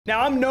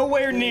Now, I'm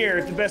nowhere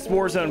near the best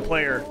Warzone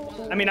player.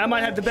 I mean, I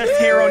might have the best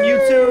hair on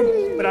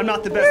YouTube, but I'm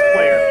not the best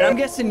player. And I'm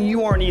guessing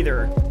you aren't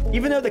either.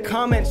 Even though the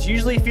comments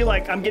usually feel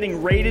like I'm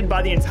getting rated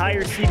by the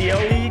entire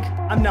CDL league,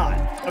 I'm not,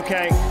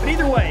 okay? But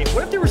either way,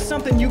 what if there was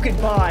something you could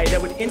buy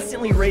that would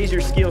instantly raise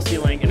your skill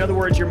ceiling? In other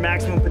words, your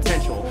maximum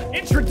potential.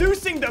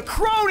 Introducing the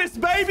Cronus,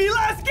 baby!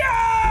 Let's go!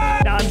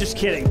 Nah, I'm just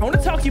kidding. I want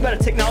to talk to you about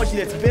a technology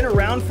that's been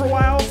around for a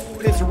while,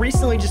 but it's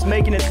recently just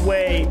making its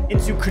way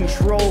into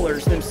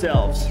controllers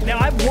themselves. Now,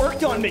 I've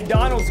worked on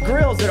McDonald's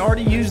grills that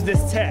already use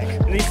this tech,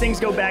 and these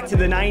things go back to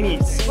the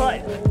 90s,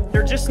 but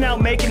they're just now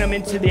making them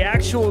into the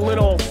actual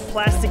little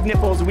plastic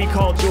nipples we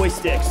call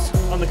joysticks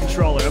on the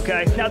controller,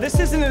 okay? Now, this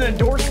isn't an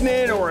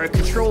endorsement or a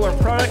controller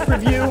product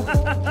review,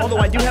 although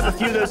I do have a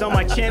few of those on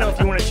my channel if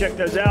you want to check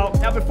those out.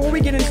 Now, before we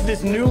get into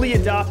this newly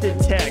adopted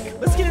tech,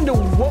 let's get into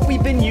what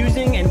we've been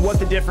using and what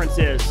the difference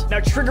is.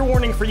 Now, trigger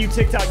warning for you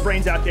TikTok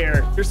brains out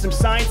there. There's some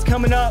science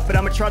coming up, but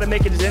I'm gonna try to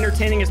make it as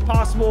entertaining as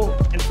possible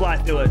and fly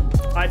through it.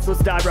 All right, so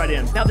let's dive right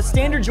in. Now, the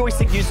standard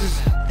joystick uses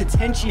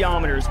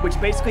potentiometers, which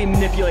basically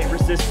manipulate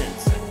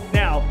resistance.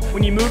 Now,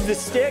 when you move the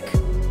stick,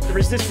 the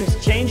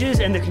resistance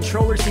changes and the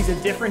controller sees a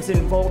difference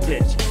in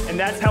voltage. And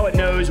that's how it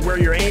knows where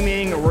you're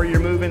aiming or where you're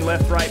moving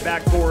left, right,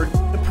 back, forward.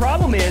 The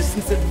problem is,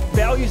 since the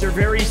values are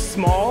very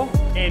small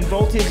and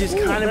voltage is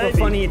kind of a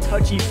funny and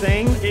touchy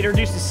thing, it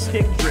introduces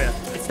stick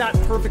drift. It's not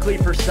perfectly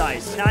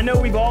precise. Now, I know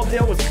we've all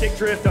dealt with stick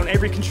drift on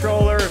every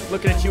controller.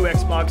 Looking at you,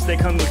 Xbox, they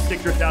come with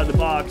stick drift out of the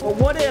box. But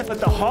what if, at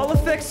the Hall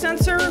effect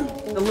sensor,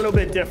 a little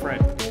bit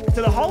different?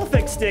 So the Hall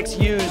effect sticks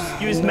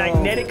use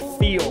magnetic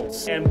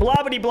fields, and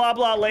blah blah blah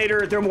blah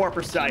later, they're more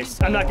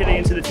precise. I'm not getting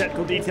into the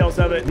technical details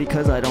of it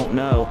because I don't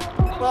know,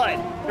 but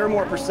they're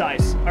more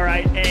precise, all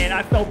right? And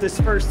I felt this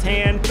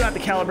firsthand. You have to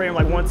calibrate them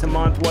like once a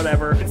month,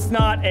 whatever. It's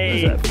not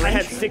a, I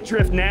have stick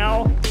drift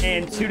now,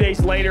 and 2 days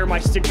later, my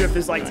stick drift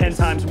is like 10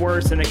 times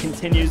worse, and it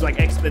continues like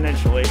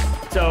exponentially.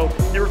 So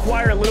they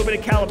require a little bit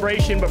of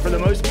calibration, but for the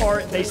most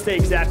part, they stay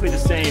exactly the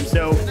same.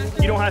 So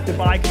you don't have to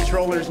buy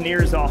controllers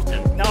near as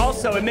often. Now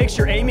also, it makes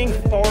your aiming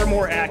far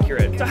more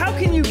accurate. So how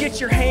can you get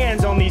your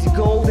hands on these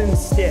golden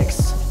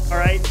sticks? All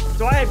right,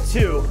 so I have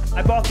two.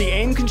 I bought the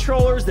AIM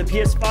controllers, the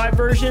PS5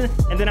 version,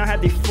 and then I have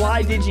the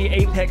FlyDigi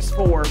Apex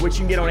 4, which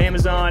you can get on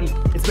Amazon.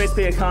 It's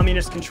basically a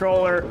communist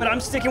controller, but I'm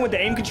sticking with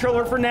the AIM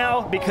controller for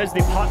now because the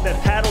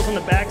paddles on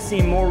the back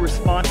seem more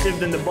responsive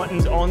than the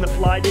buttons on the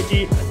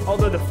FlyDigi,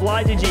 although the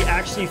FlyDigi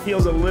actually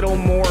feels a little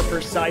more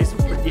precise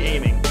with the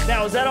aiming.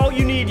 Now, is that all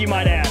you need, you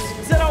might ask?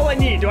 Is that all I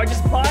need? Do I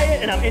just buy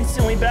it and I'm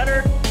instantly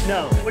better?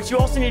 No. What you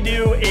also need to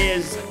do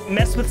is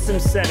mess with some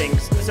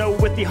settings. So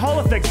with the Hall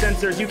effect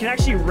sensors, you can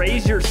actually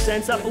raise your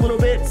sense up a little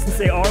bit since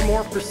they are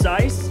more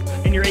precise,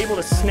 and you're able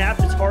to snap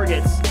the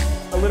targets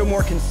a little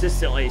more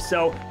consistently.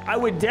 So I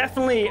would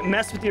definitely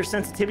mess with your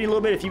sensitivity a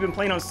little bit. If you've been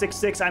playing on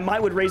 6.6, I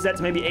would raise that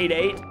to maybe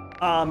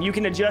 8.8. You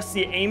can adjust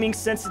the aiming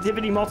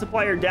sensitivity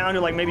multiplier down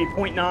to like maybe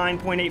 0.9,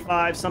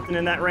 0.85, something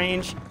in that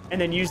range, and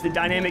then use the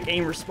dynamic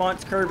aim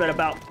response curve at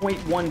about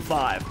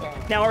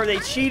 0.15. Now, are they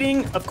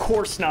cheating? Of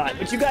course not.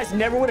 But you guys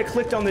never would have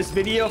clicked on this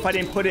video if I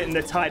didn't put it in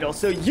the title.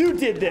 So you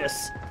did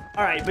this.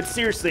 All right, but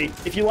seriously,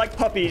 if you like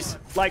puppies,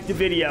 like the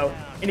video.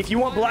 And if you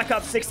want Black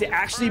Ops 6 to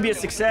actually be a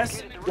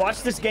success,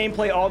 watch this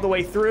gameplay all the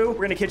way through. We're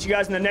going to catch you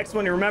guys in the next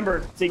one. And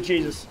remember, seek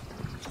Jesus.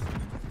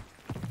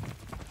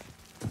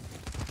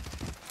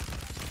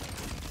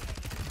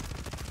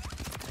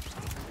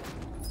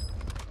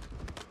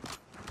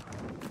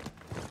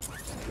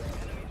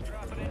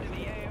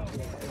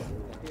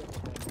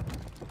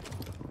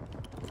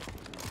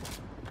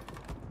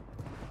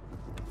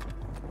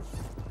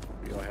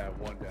 You'll have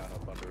one down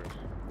up under us.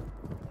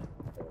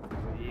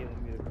 Yeah,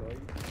 let me call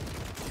you.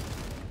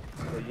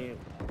 But yeah.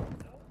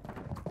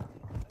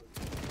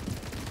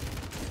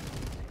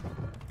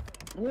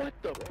 What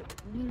the?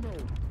 No.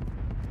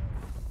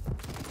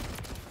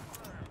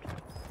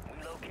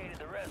 We located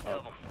the rest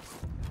of them.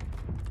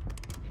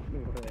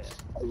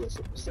 Oh, yes,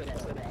 sit down.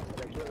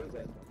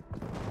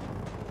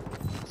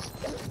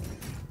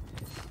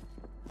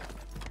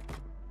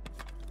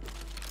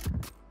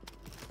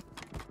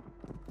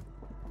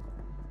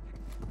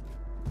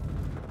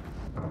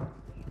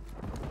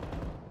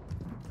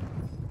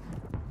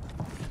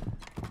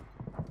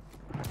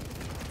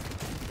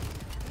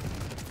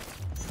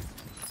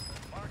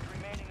 Mark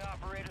remaining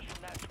operators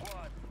from that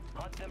squad.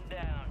 Hunt them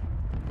down.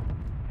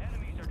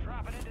 Enemies are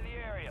dropping into the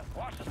area.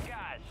 Watch the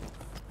skies.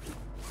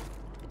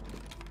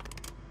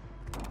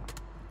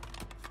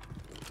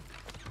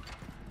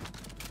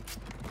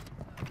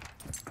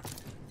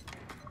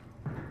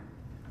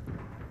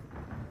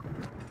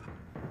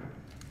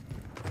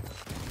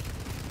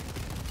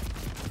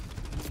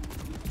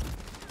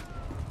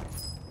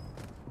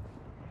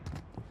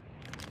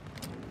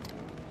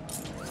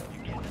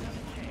 You're getting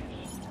another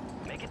chance.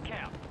 Make it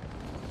count.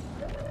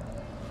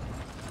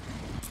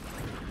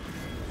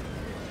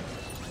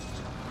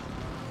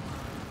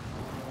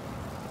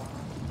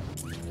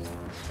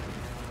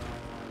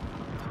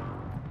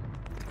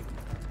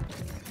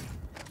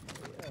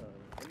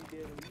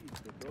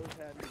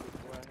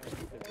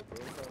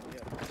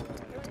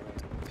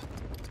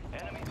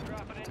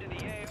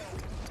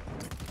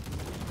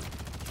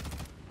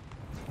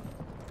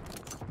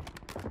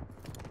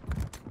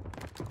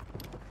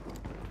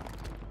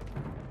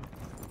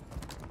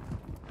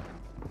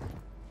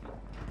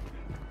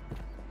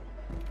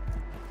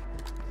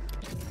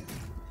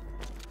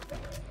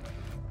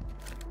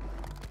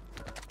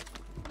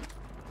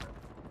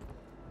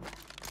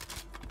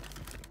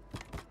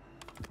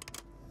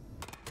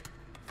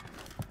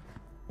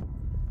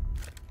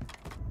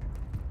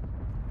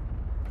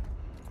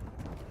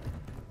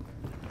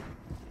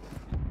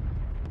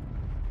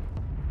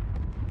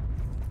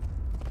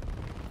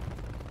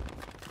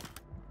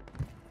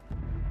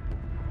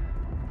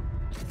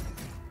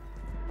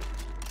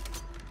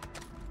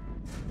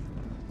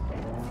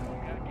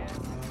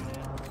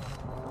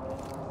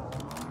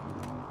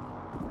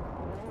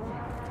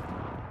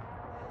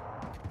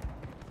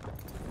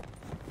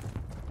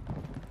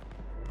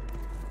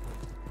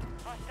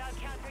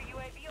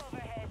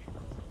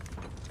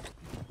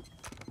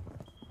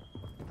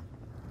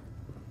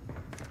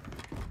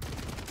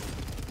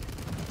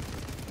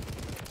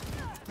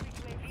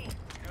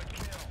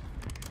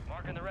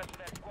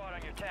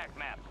 attack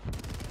map.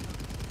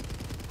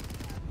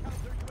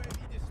 Counter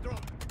UAV destroyed.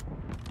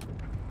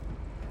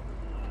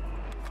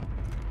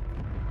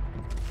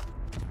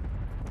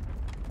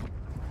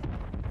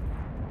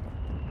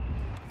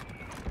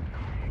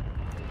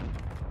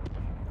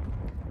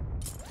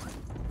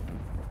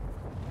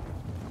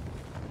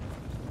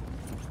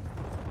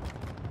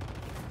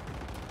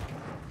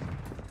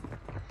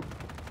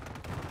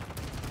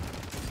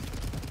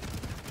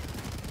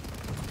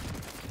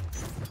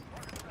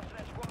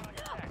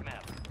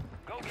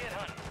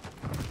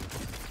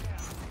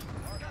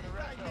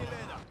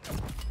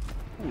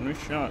 Ooh, nice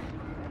shot.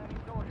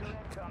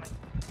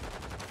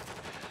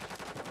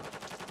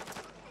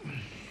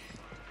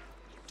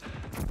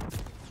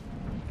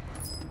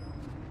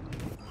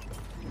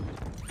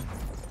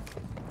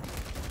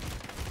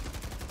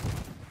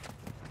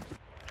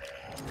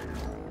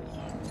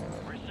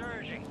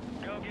 Resurging.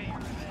 Go get your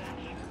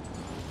revenge.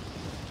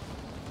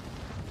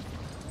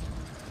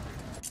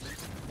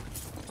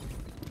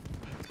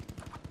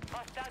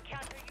 Hostile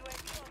counter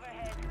UAV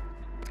overhead.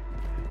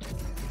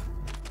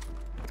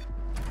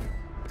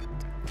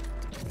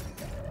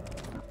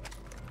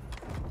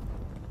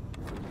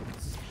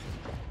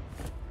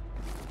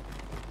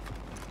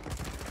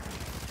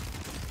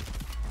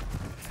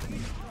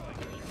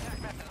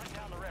 Attack map and hunt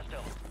down the rest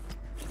of them.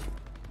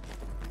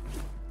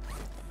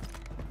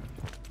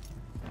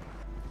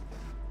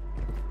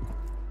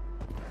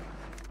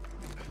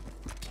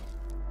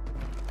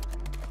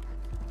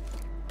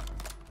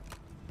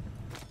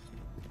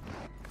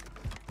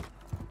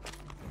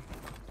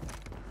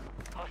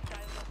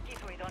 Hostile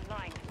mosquito is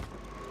online.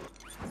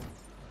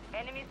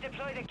 Enemies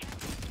deploy the...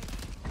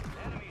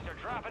 Enemies are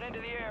dropping into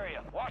the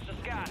area. Watch the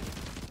sky.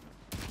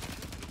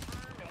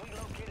 Confirmed, and we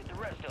located the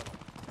rest of them.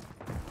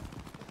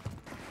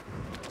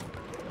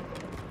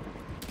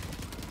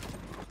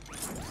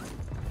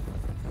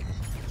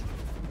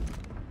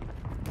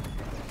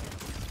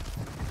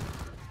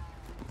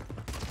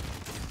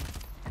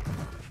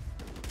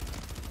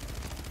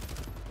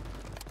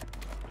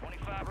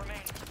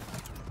 Remain.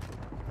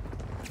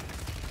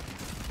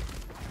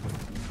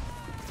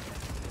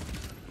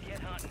 Get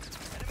hunting.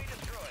 Enemy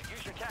destroyed.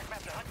 Use your attack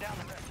map to hunt down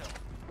the rest of them.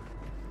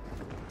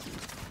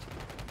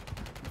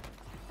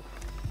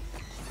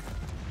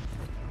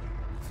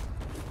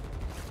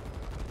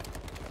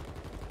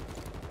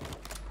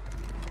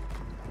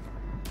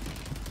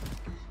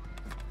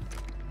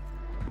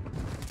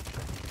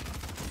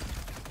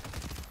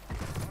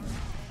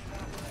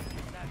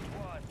 That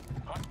squad.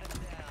 Hunt them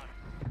down.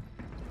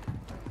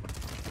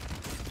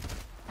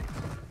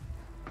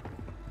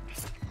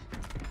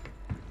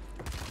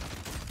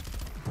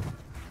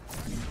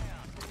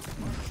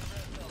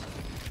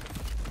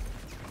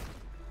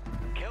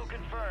 Kill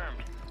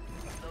confirmed.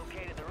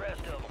 Located the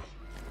rest of them.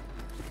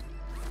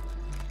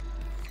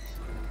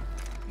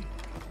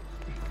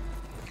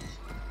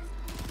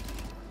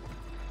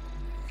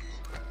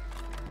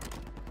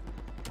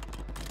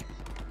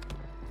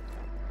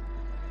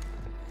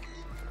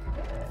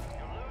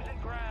 You're losing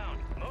ground.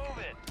 Move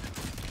it.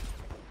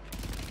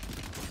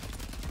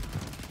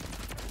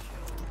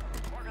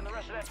 Marking the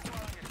rest of that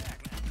squad on your attack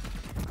map.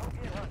 Go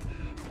get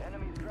hunting.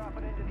 Enemies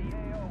dropping into the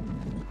AO.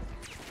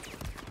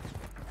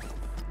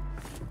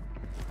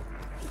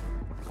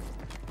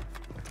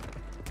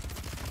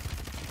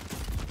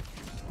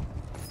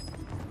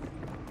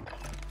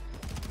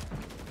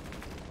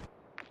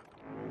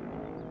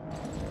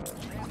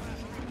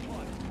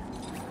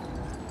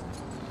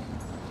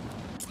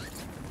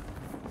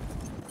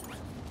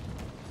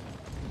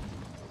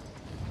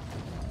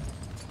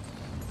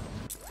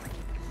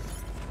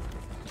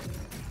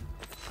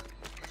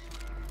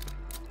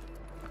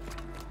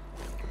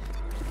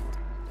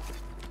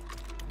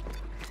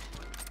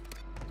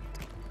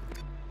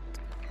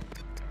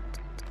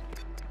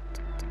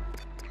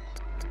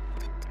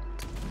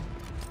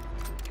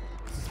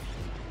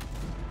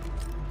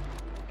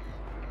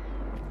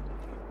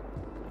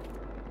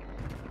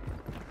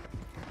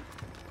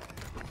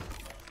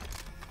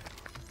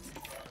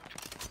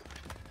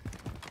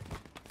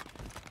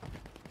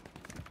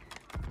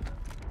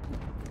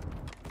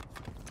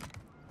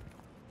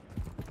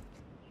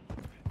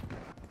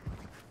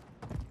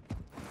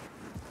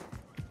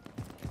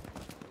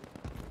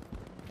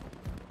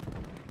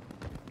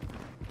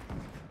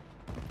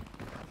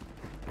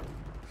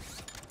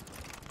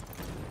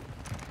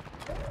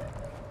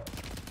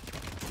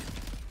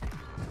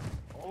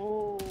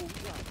 Oh, we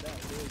got that.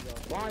 There we go.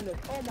 Behind us.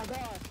 Oh my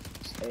god.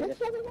 Hey,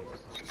 that's And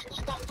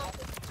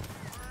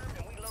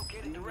we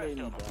located the rest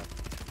of them.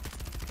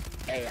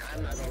 Hey,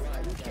 I'm not gonna lie,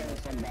 you killing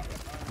somebody.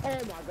 Oh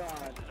my god.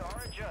 Forces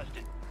are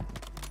adjusted.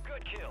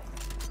 Good kill.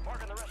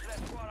 Marking the rest of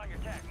that squad on your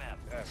attack map.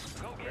 That's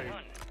Go get crazy.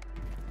 hunting.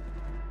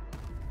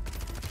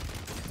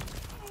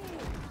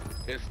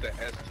 It's the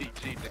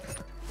STG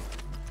nigga.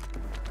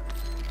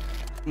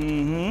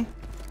 Mm-hmm.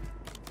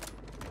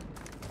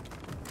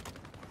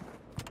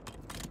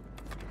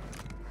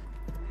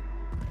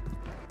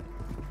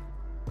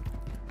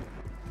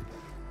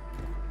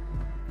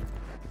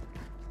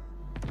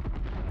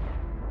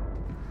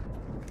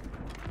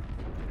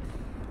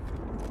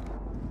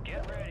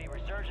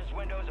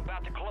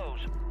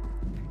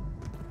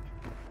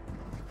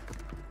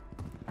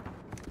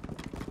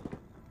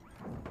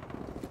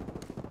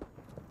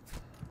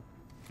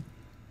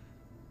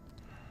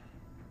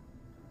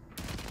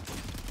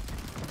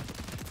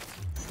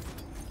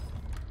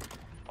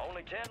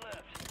 10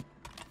 left.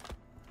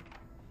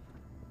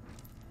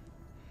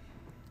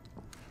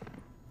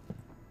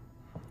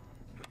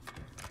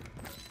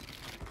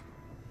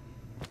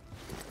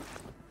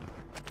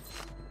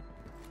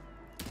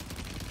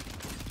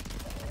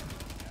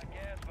 Got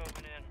gas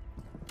moving in.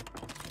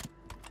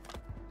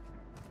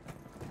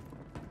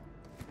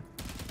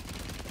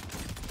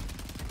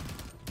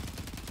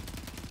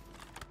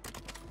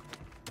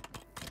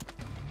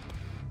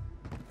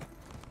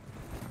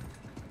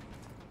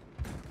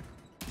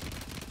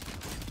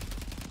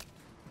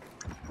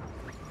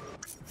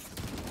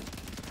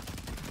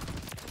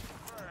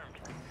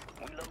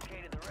 We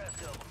located the rest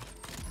of them.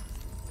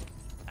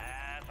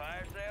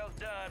 Fire sale's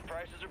done.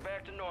 Prices are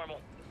back to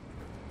normal.